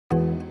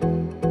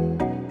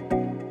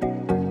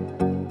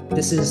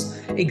This is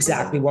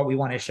exactly what we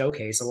want to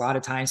showcase. A lot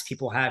of times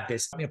people have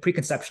this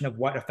preconception of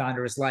what a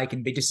founder is like,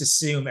 and they just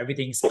assume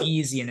everything's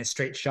easy and a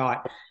straight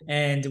shot.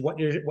 And what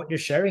you're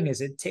sharing is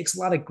it takes a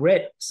lot of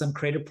grit, some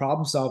creative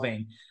problem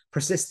solving,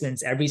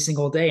 persistence every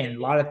single day. And a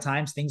lot of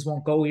times things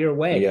won't go your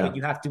way, but Yeah,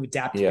 you have to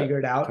adapt, yeah, figure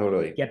it out,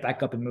 totally. get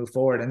back up and move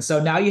forward. And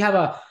so now you have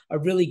a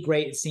really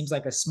great, it seems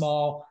like a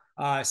small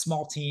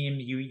team.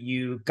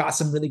 You got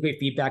some really great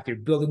feedback. You're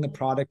building the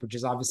product, which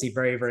is obviously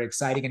very, very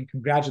exciting. And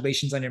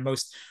congratulations on your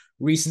most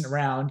recent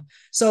round.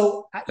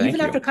 So Thank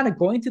even after you. kind of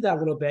going through that a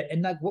little bit,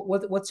 and like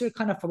what's your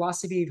kind of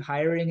philosophy of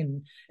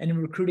hiring and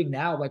recruiting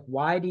now? Like,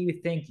 why do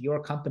you think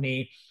your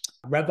company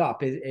RevUp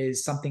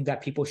is something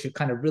that people should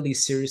kind of really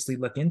seriously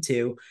look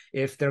into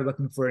if they're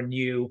looking for a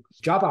new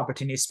job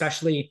opportunity,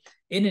 especially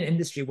in an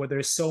industry where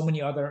there's so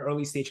many other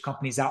early stage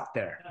companies out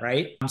there,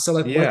 right? So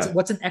like Yeah,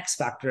 what's an X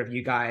factor of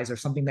you guys or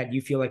something that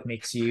you feel like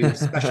makes you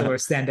special or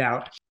stand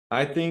out?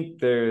 I think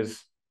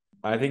there's,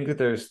 I think that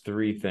there's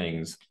three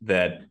things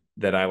that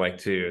I like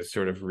to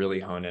sort of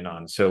really hone in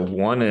on. So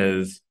one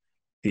is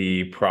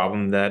the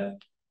problem that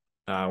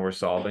we're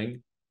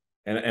solving,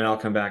 and I'll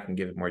come back and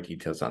give more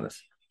details on this.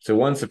 So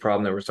one's the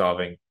problem that we're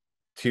solving,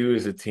 two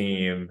is a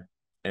team,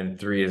 and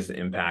three is the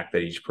impact that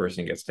each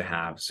person gets to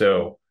have.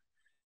 So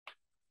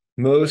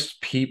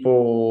most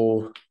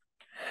people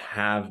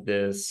have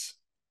this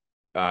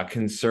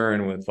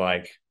concern with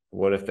like,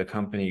 what if the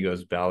company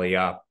goes belly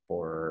up,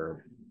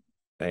 or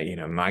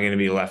am I going to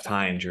be left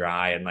high and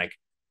dry? And like,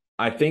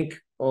 I think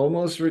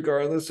almost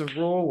regardless of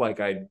role, like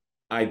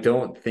I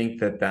don't think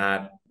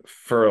that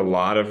for a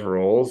lot of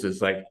roles is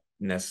like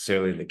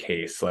necessarily the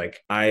case. Like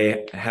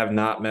I have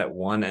not met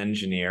one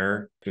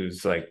engineer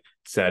who's like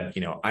said,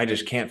 I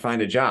just can't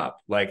find a job.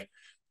 Like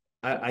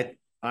I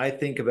I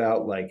think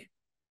about like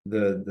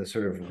the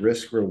sort of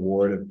risk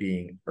reward of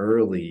being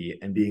early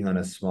and being on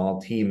a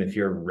small team if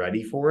you're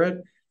ready for it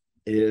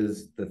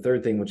is the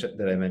third thing which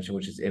that I mentioned,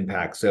 which is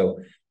impact. So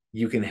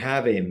you can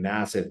have a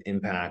massive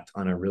impact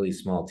on a really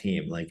small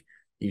team. Like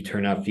you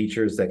turn out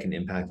features that can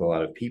impact a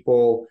lot of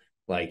people.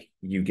 Like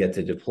you get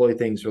to deploy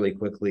things really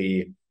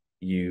quickly.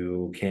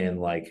 You can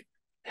like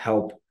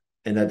help,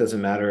 and that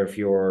doesn't matter if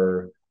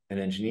you're an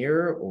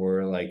engineer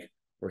or like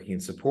working in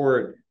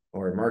support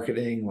or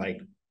marketing.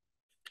 Like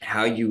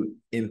how you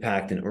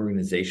impact an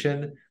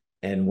organization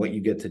and what you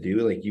get to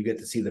do, like you get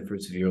to see the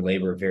fruits of your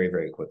labor very,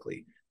 very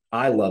quickly.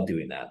 I love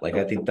doing that. Like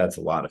I think that's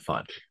a lot of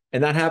fun.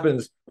 And that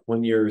happens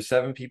when you're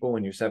 7 people,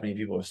 when you're 70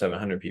 people, or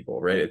 700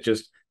 people, right?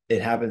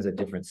 It happens at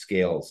different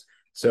scales.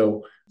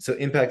 So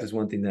impact is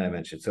one thing that I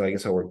mentioned. So I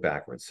guess I'll work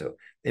backwards. So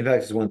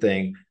impact is one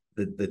thing.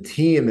 The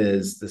team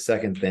is the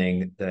second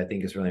thing that I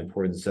think is really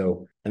important.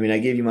 So, I mean, I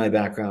gave you my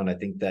background. I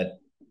think that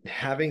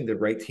having the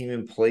right team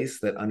in place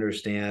that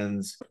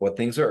understands what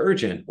things are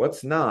urgent,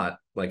 what's not,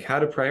 like how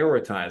to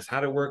prioritize, how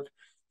to work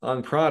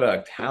on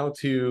product, how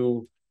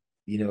to,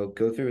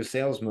 go through a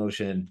sales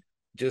motion,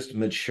 just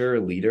mature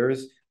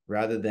leaders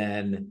rather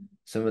than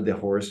some of the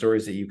horror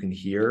stories that you can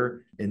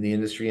hear in the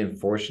industry.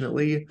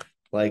 Unfortunately,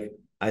 like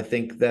I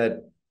think that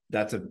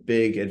that's a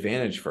big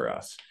advantage for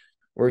us.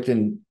 Worked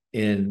in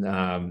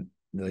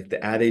like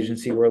the ad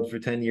agency world for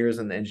 10 years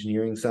on the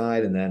engineering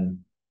side, and then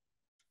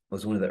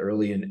was one of the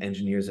early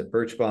engineers at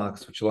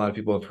Birchbox, which a lot of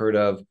people have heard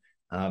of,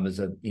 as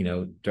a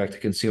direct to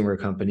consumer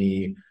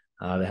company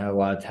that had a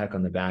lot of tech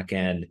on the back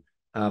end.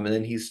 And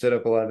then he stood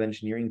up a lot of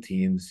engineering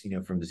teams,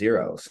 from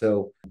zero.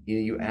 So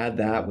you add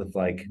that with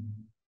like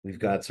we've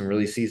got some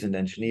really seasoned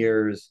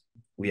engineers.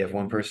 We have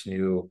one person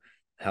who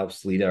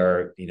helps lead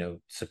our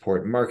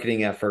support and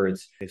marketing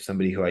efforts. We have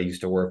somebody who I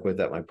used to work with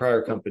at my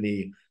prior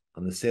company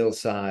on the sales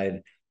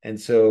side, and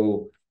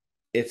so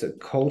it's a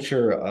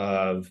culture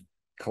of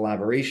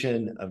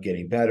collaboration, of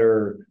getting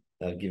better,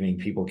 of giving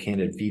people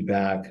candid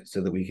feedback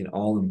so that we can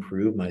all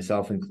improve,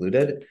 myself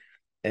included,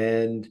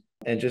 and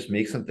just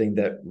make something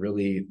that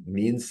really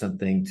means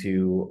something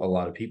to a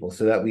lot of people.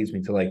 So that leads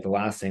me to like the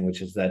last thing,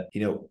 which is that,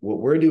 what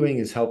we're doing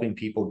is helping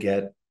people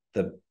get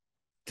the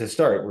to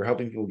start, we're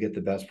helping people get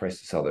the best price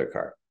to sell their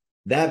car.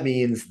 That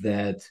means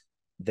that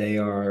they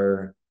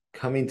are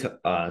coming to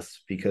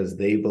us because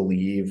they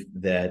believe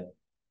that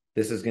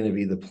this is going to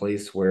be the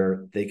place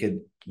where they could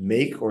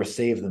make or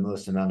save the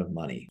most amount of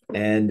money.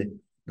 And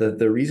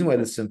the reason why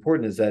this is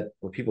important is that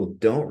what people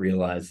don't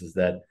realize is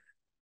that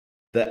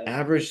the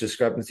average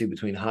discrepancy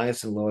between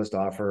highest and lowest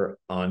offer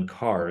on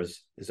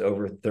cars is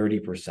over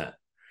 30%.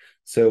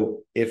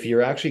 So if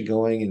you're actually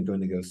going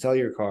to go sell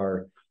your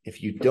car,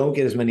 if you don't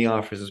get as many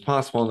offers as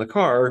possible on the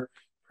car,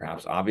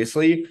 perhaps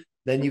obviously,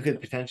 then you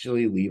could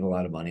potentially leave a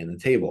lot of money on the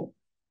table.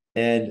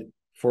 And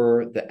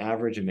for the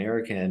average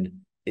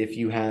American, if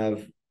you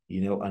have,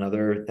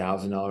 another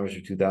 $1,000 or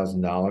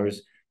 $2,000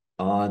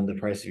 on the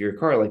price of your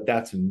car, like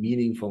that's a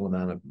meaningful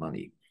amount of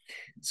money.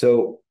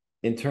 So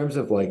in terms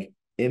of like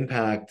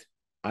impact,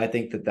 I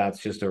think that that's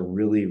just a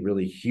really,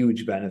 really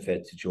huge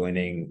benefit to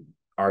joining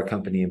our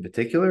company in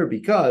particular,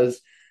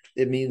 because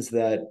it means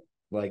that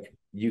like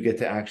you get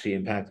to actually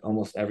impact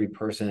almost every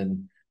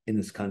person in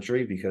this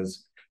country,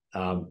 because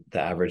the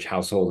average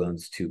household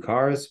owns 2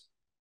 cars.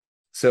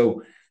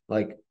 So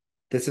like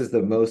this is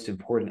the most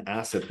important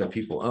asset that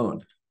people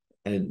own.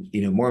 And,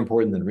 more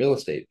important than real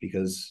estate,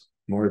 because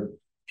more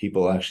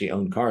people actually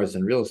own cars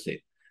than real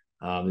estate.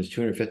 There's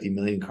 250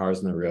 million cars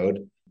on the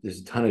road. There's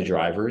a ton of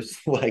drivers.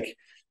 Like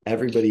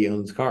everybody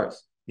owns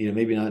cars,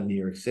 maybe not in New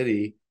York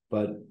City,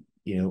 but,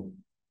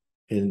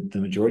 in the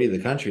majority of the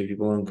country,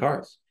 people own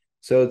cars.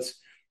 So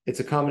it's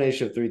a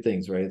combination of three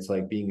things, right? It's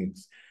like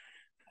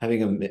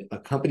having a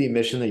company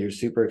mission that you're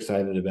super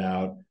excited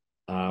about,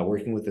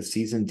 working with a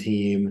seasoned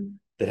team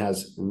that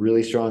has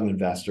really strong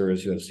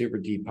investors who have super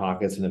deep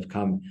pockets and have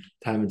come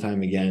time and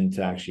time again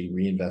to actually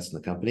reinvest in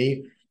the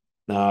company.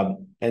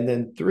 And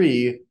then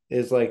three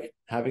is like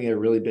having a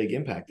really big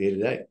impact day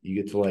to day.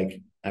 You get to like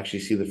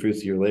actually see the fruits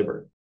of your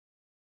labor.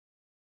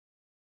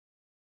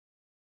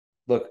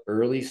 Look,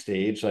 early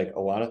stage, like a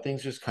lot of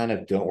things just kind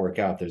of don't work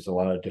out. There's a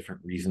lot of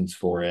different reasons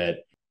for it.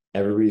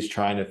 Everybody's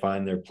trying to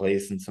find their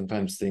place, and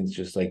sometimes things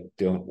just like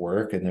don't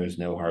work and there's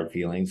no hard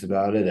feelings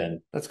about it. And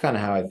that's kind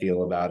of how I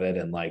feel about it.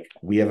 And like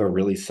we have a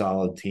really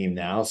solid team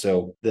now.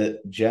 So the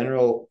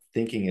general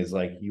thinking is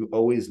like you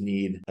always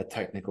need a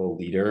technical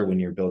leader when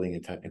you're building a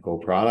technical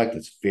product.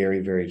 It's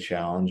very, very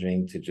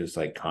challenging to just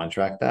like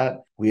contract that.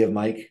 We have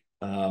Mike.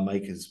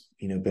 Mike has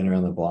been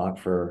around the block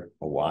for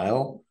a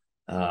while.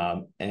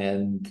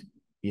 And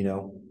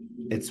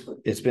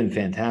it's been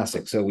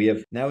fantastic. So we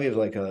have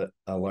like a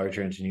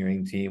larger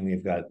engineering team.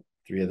 We've got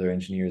three other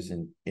engineers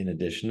in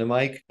addition to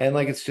Mike. And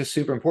like it's just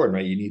super important,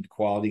 right? You need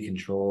quality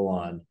control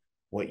on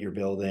what you're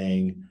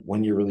building,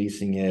 when you're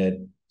releasing it,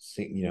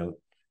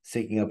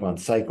 syncing up on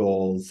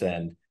cycles,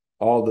 and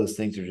all those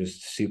things are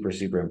just super,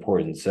 super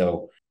important.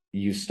 So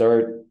we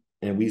started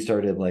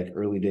like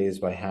early days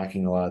by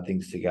hacking a lot of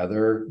things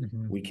together.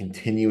 Mm-hmm. We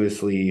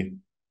continuously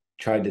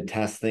tried to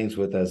test things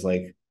with as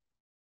like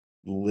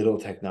little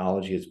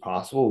technology as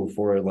possible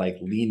before like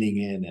leaning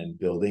in and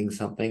building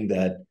something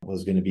that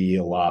was going to be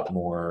a lot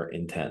more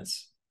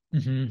intense.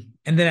 Mm-hmm.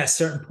 And then at a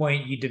certain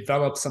point, you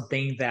develop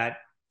something that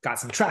got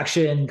some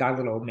traction, got a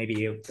little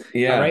maybe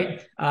Yeah.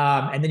 right.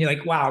 And then you're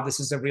like, wow, this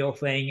is a real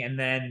thing. And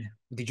then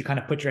did you kind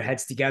of put your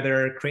heads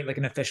together, create like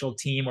an official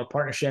team or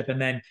partnership,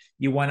 and then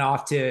you went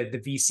off to the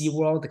VC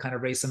world to kind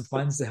of raise some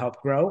funds to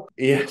help grow?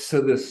 Yeah. So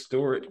the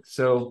story.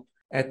 So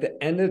at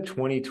the end of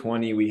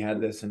 2020, we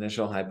had this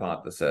initial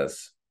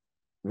hypothesis,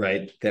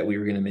 right, that we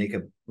were going to make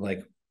a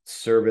like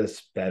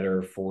service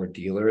better for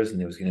dealers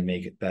and it was going to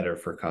make it better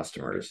for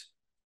customers.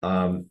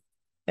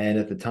 And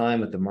at the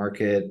time, at the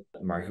market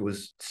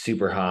was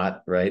super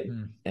hot, right?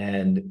 Mm.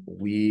 And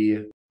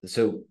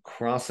so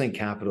Crosslink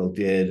Capital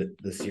did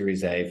the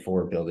Series A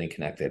for Building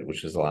Connected,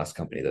 which was the last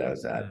company that I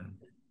was at. Mm.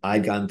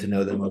 I'd gotten to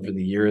know them over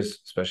the years,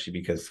 especially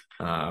because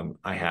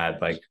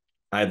I'd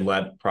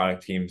led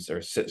product teams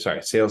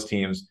sales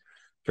teams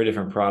for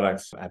different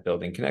products at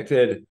Building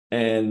Connected.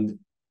 And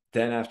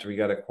then after we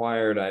got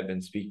acquired, I'd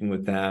been speaking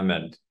with them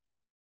and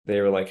they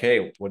were like,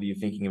 hey, what are you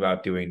thinking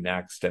about doing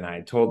next? And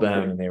I told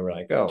them and they were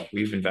like, oh,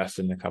 we've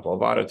invested in a couple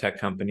of auto tech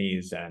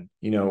companies. And,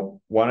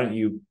 why don't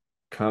you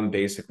come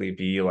basically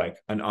be like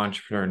an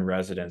entrepreneur in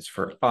residence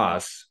for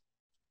us,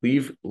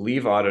 leave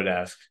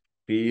Autodesk,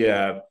 be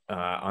a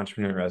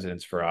entrepreneur in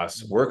residence for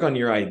us, work on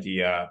your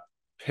idea,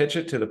 pitch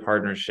it to the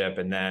partnership,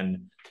 and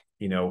then,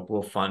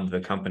 we'll fund the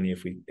company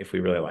if we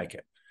really like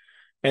it.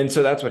 And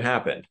so that's what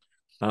happened.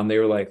 They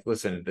were like,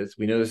 listen,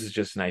 we know this is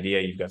just an idea.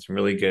 You've got some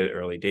really good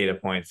early data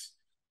points.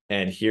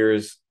 And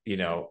here's,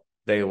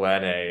 they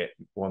led a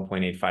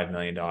 $1.85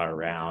 million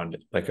round,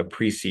 like a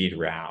pre-seed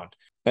round.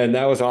 And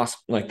that was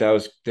awesome. Like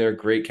they're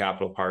great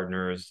capital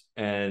partners.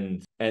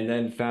 And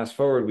then fast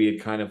forward, we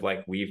had kind of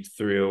like weaved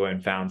through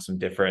and found some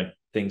different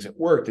things that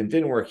worked and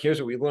didn't work.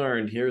 Here's what we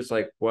learned. Here's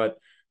like what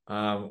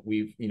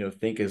we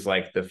think is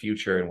like the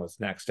future and what's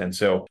next. And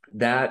so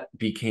that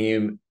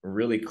became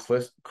really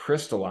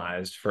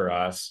crystallized for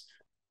us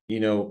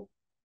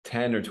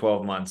 10 or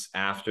 12 months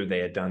after they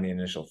had done the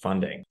initial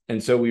funding.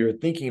 And so we were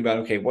thinking about,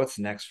 okay, what's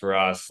next for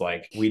us?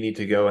 Like we need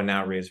to go and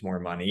now raise more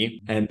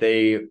money. And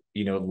they,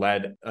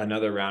 led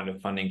another round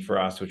of funding for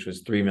us, which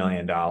was $3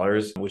 million,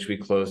 which we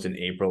closed in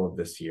April of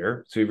this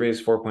year. So we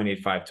raised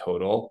 4.85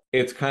 total.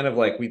 It's kind of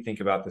like, we think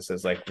about this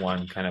as like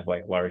one kind of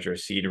like larger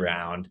seed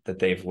round that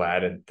they've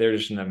led. And they're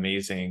just an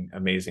amazing,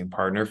 amazing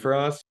partner for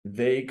us.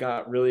 They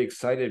got really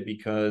excited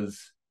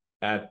because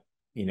at,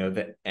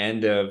 the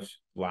end of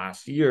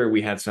last year,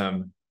 we had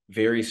some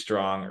very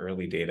strong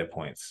early data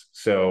points.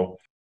 So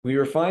we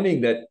were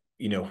finding that,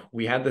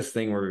 we had this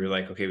thing where we were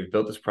like, okay, we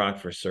built this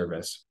product for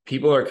service.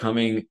 People are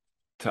coming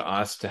to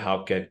us to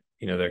help get,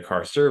 their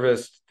car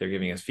serviced. They're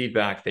giving us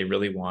feedback. They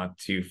really want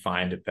to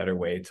find a better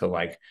way to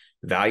like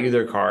value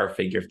their car,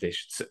 figure out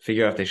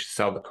if they should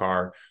sell the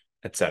car,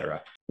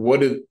 etc. What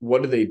do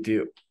they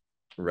do?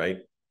 Right.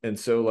 And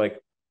so like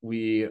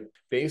we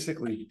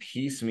basically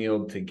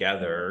piecemealed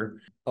together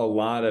a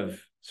lot of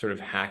sort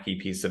of hacky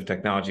pieces of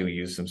technology. We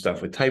used some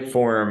stuff with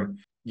Typeform,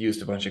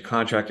 used a bunch of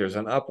contractors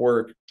on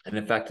Upwork, and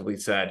effectively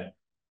said,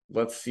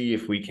 let's see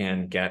if we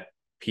can get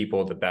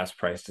people the best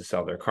price to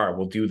sell their car.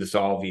 We'll do this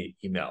all via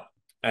email.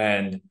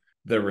 And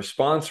the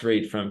response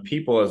rate from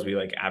people as we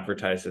like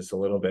advertised this a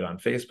little bit on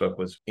Facebook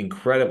was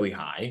incredibly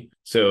high.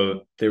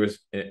 So there was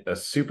a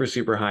super,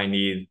 super high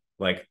need.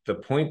 Like the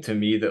point to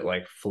me that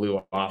like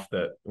flew off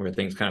where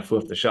things kind of flew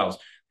off the shelves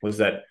was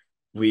that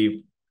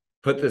we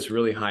put this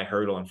really high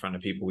hurdle in front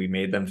of people. We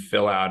made them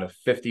fill out a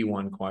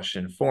 51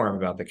 question form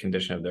about the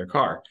condition of their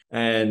car,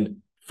 and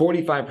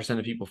 45%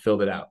 of people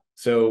filled it out.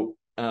 So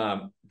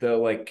the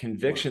like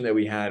conviction that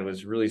we had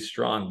was really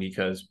strong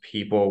because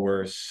people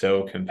were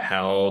so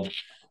compelled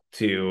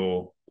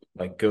to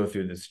like go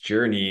through this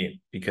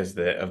journey because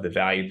of the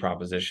value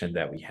proposition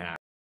that we have.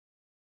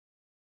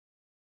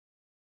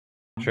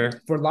 Sure.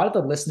 For a lot of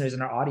the listeners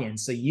in our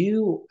audience, so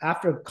you,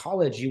 after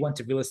college, you went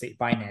to real estate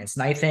finance.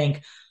 And I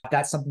think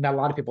that's something that a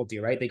lot of people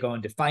do, right? They go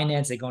into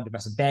finance, they go into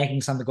investment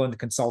banking, some go into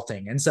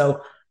consulting. And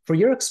so for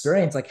your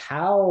experience, like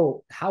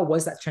how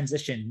was that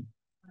transition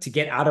to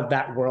get out of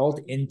that world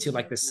into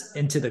like this,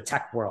 into the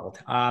tech world?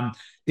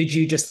 Did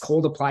you just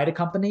cold apply to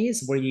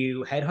companies? Were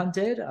you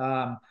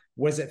headhunted?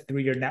 Was it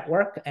through your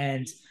network?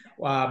 And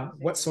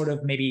what sort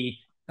of maybe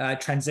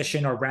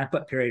transition or ramp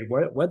up period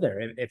were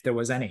there, if there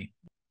was any?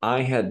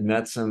 I had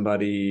met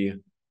somebody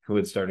who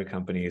had started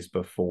companies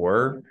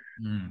before,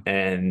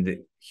 and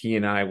he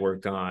and I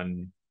worked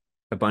on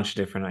a bunch of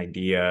different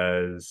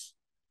ideas.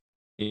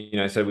 You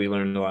know, I said we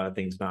learned a lot of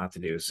things not to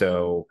do.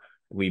 So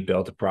we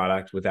built a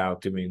product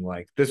without doing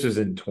like, this was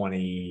in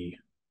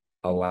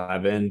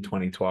 2011,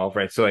 2012,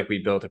 right? So like we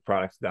built a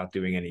product without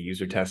doing any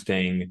user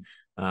testing,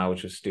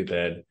 which was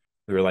stupid.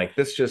 We were like,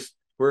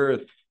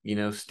 we're, you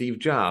know, Steve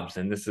Jobs,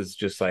 and this is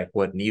just like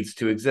what needs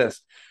to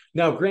exist.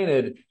 Now,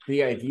 granted,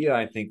 the idea,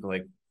 I think,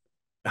 like,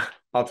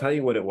 I'll tell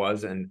you what it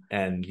was, and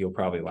you'll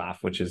probably laugh,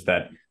 which is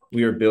that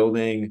we were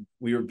building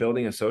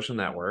a social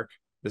network.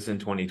 This is in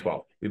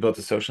 2012. We built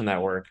a social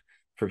network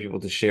for people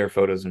to share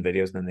photos and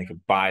videos, and then they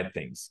could buy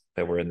things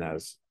that were in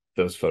those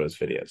photos,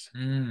 videos.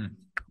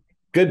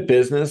 Good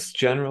business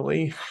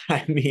generally.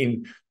 I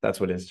mean, that's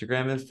what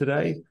Instagram is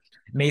today.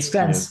 Makes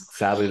sense. You know,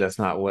 sadly,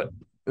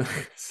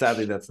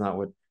 that's not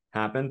what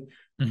happened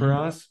for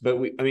us. But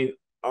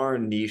our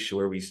niche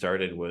where we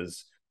started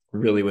was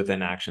really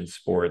within action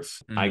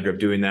sports. I grew up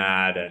doing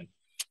that, and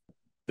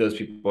those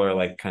people are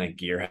like kind of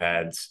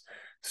gearheads.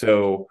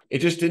 So it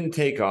just didn't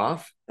take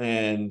off.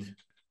 And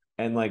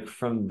like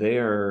from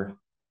there,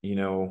 you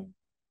know,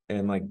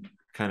 and like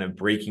kind of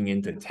breaking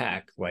into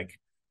tech, like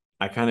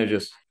I kind of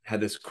just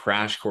had this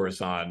crash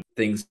course on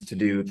things to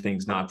do,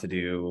 things not to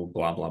do,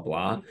 blah, blah,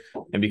 blah.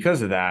 And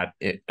because of that,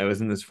 I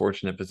was in this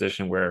fortunate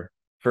position where,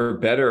 for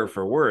better or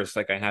for worse,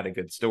 like I had a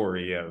good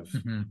story of,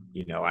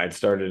 you know, I'd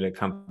started a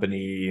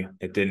company,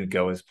 it didn't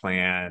go as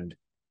planned.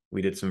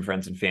 We did some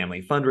friends and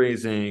family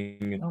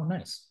fundraising. Oh,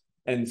 nice.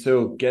 And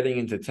so getting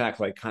into tech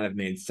like kind of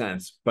made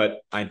sense, but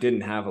I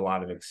didn't have a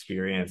lot of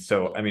experience.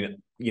 So, I mean,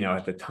 you know,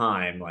 at the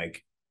time,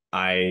 like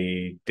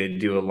I did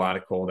do a lot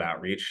of cold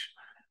outreach.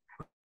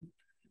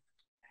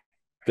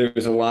 There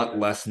was a lot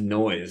less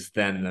noise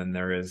then than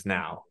there is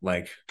now.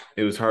 Like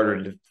it was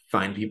harder to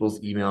find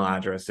people's email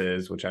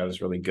addresses, which I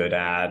was really good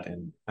at.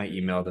 And I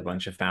emailed a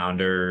bunch of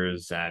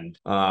founders, and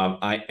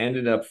I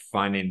ended up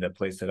finding the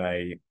place that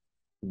I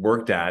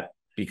worked at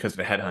because of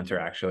a headhunter,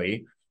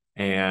 actually.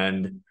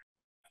 And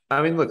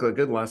I mean, look, a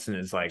good lesson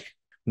is like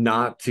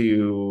not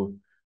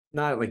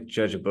like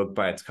judge a book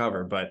by its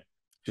cover, but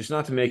just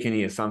not to make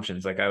any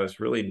assumptions. Like I was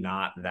really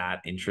not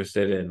that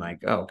interested in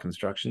like, oh,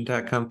 construction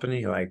tech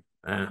company, like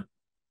I'm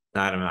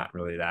not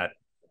really that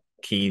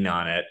keen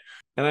on it.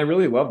 And I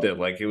really loved it.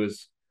 Like it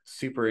was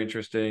super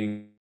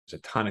interesting. There's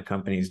a ton of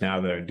companies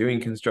now that are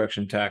doing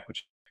construction tech,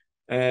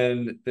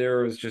 and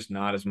there was just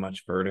not as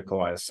much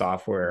verticalized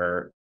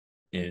software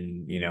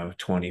in, you know,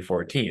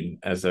 2014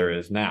 as there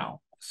is now.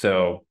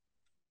 So,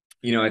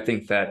 you know, I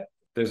think that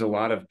there's a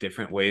lot of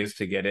different ways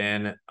to get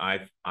in.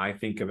 I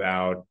think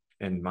about,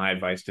 and my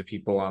advice to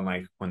people on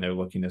like when they're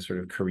looking to sort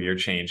of career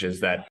change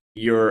is that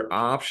your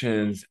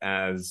options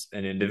as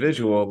an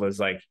individual is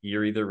like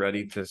you're either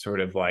ready to sort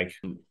of like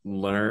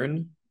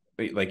learn,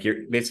 like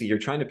you're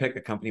trying to pick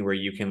a company where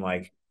you can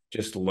like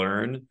just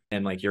learn,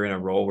 and like you're in a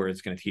role where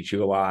it's going to teach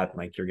you a lot.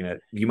 Like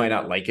you might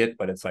not like it,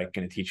 but it's like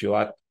going to teach you a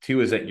lot. Two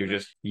is that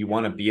you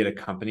want to be at a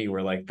company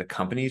where like the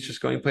company is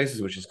just going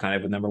places, which is kind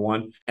of the number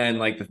one. And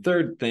like the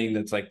third thing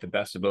that's like the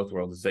best of both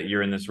worlds is that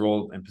you're in this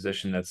role and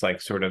position that's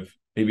like sort of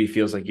maybe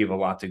feels like you have a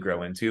lot to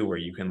grow into, where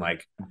you can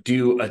like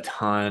do a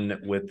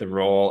ton with the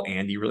role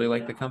and you really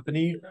like the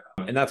company.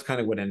 And that's kind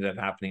of what ended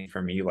up happening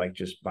for me, like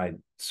just by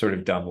sort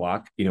of dumb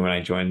luck. You know, when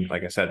I joined,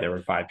 like I said, there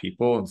were 5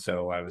 people. And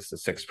so I was the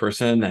 6th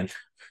person.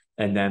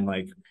 And then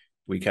like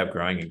we kept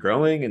growing and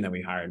growing, and then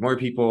we hired more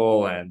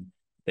people, and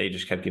they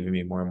just kept giving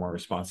me more and more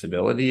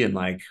responsibility. And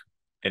like,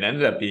 it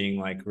ended up being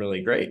like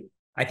really great.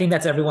 I think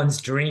that's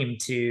everyone's dream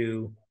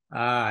to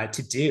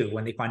do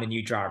when they find a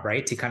new job,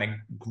 right? To kind of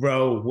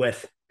grow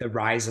with the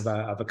rise of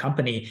a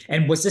company.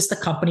 And was this the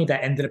company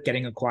that ended up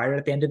getting acquired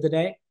at the end of the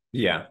day?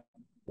 Yeah.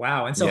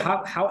 Wow. And so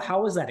Yeah.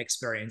 how was that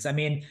experience? I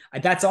mean,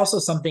 that's also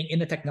something in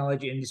the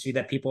technology industry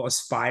that people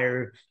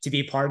aspire to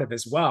be part of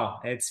as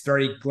well. It's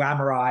very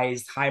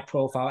glamorized, high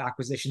profile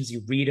acquisitions.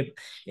 You read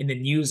in the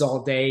news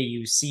all day,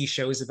 you see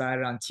shows about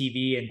it on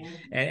TV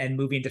and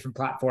movie and different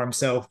platforms.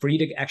 So for you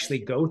to actually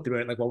go through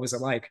it, like what was it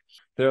like?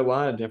 There are a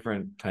lot of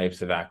different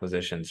types of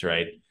acquisitions,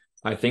 right?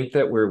 I think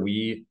that where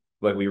we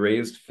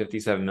raised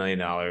 $57 million,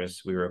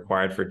 we were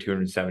acquired for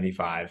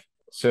 275.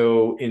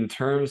 So in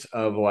terms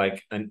of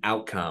like an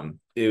outcome,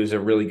 it was a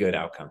really good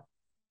outcome,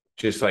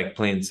 just like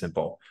plain and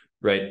simple,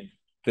 right?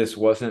 This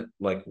wasn't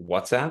like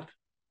WhatsApp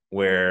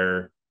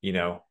where,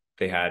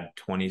 they had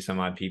 20 some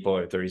odd people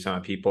or 30 some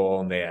odd people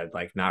and they had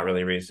like not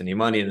really raised any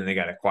money and then they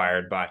got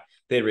acquired by,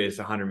 they raised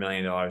 $100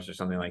 million or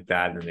something like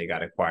that. And then they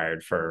got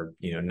acquired for,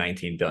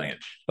 19 billion.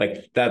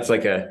 Like that's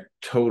like a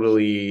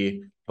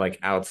totally like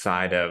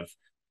outside of,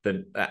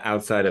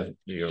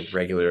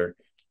 regular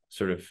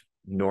sort of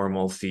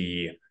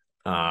normalcy,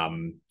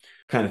 kind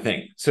of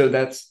thing. So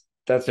that's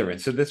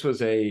different. So this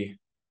was a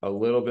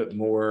little bit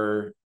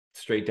more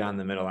straight down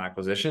the middle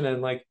acquisition.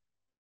 And like,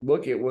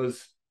 look, it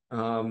was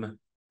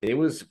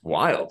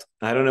wild.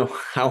 I don't know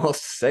how else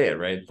to say it,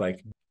 right?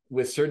 Like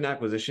with certain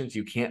acquisitions,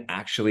 you can't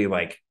actually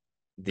like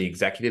the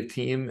executive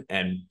team,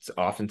 and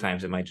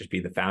oftentimes it might just be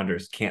the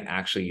founders can't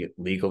actually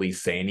legally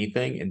say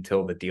anything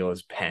until the deal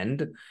is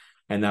penned.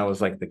 And that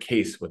was like the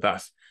case with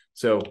us.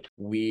 So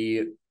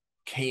we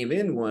came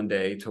in one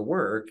day to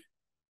work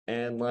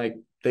and like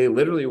they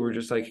literally were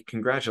just like,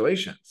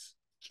 congratulations.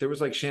 There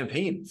was like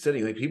champagne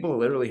sitting, like people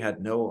literally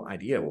had no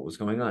idea what was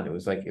going on. It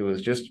was like, it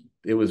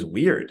was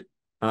weird.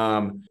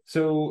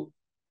 So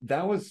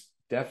that was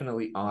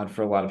definitely odd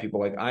for a lot of people.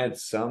 Like I had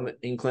some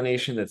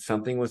inclination that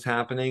something was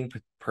happening,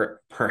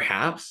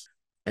 perhaps.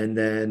 And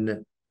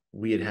then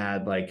we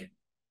had like,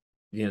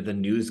 the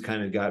news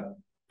kind of got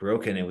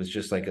broken. It was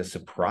just like a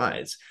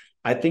surprise.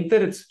 I think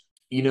that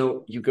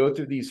you go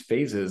through these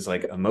phases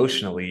like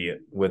emotionally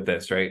with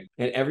this, right?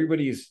 And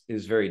everybody's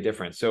is very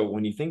different. So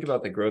when you think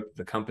about the growth of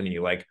the company,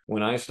 like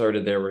when I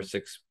started, there were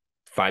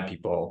 5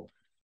 people.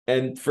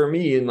 And for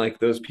me, and like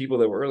those people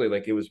that were early,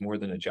 like it was more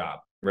than a job,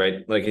 right?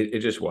 Like it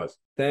just was.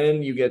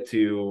 Then you get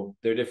to,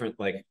 there are different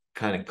like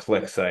kind of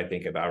cliques that I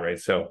think about, right?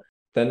 So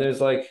then there's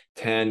like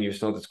 10, you're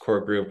still this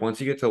core group. Once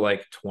you get to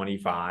like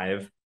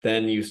 25,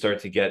 then you start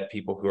to get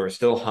people who are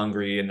still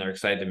hungry and they're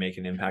excited to make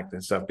an impact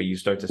and stuff, but you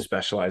start to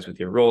specialize with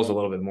your roles a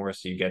little bit more.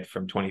 So you get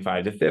from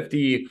 25 to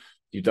 50,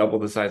 you double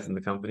the size of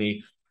the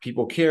company.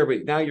 People care,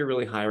 but now you're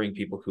really hiring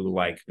people who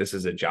like, this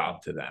is a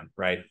job to them,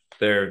 right?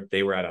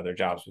 They were at other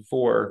jobs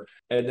before.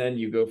 And then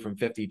you go from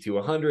 50 to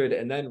 100,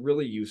 and then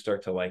really you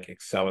start to like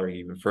accelerate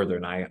even further.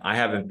 And I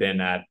haven't been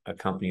at a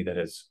company that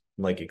has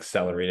like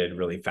accelerated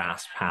really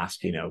fast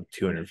past,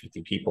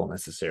 250 people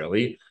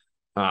necessarily.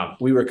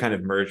 We were kind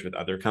of merged with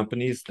other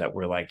companies that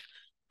were like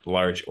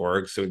large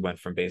orgs. So we went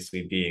from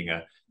basically being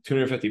a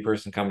 250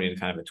 person company to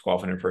kind of a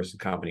 1,200 person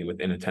company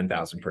within a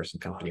 10,000 person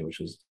company, which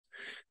was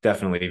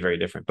definitely very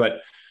different. But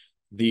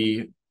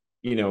the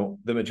the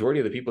majority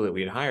of the people that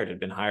we had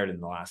been hired in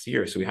the last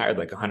year. So we hired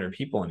like 100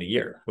 people in a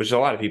year, which is a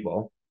lot of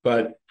people.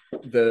 But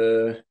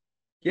I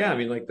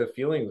mean, like the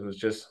feeling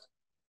was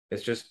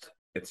it's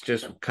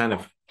just kind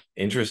of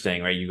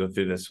interesting, right? You go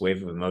through this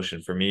wave of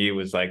emotion. For me, it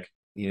was like,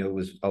 it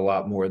was a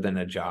lot more than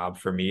a job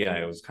for me.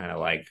 I was kind of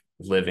like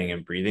living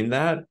and breathing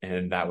that.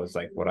 And that was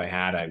like what I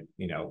had. I,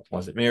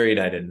 wasn't married.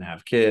 I didn't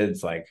have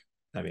kids. Like,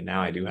 I mean,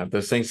 now I do have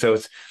those things. So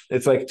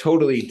it's like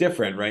totally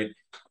different, right?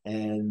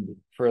 And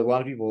for a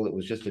lot of people, it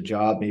was just a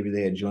job. Maybe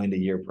they had joined a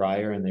year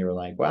prior and they were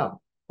like, wow,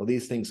 well,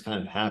 these things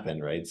kind of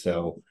happen, right?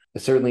 So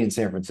certainly in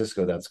San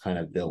Francisco, that's kind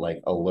of the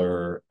like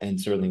allure, and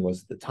certainly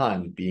was at the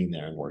time being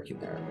there and working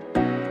there.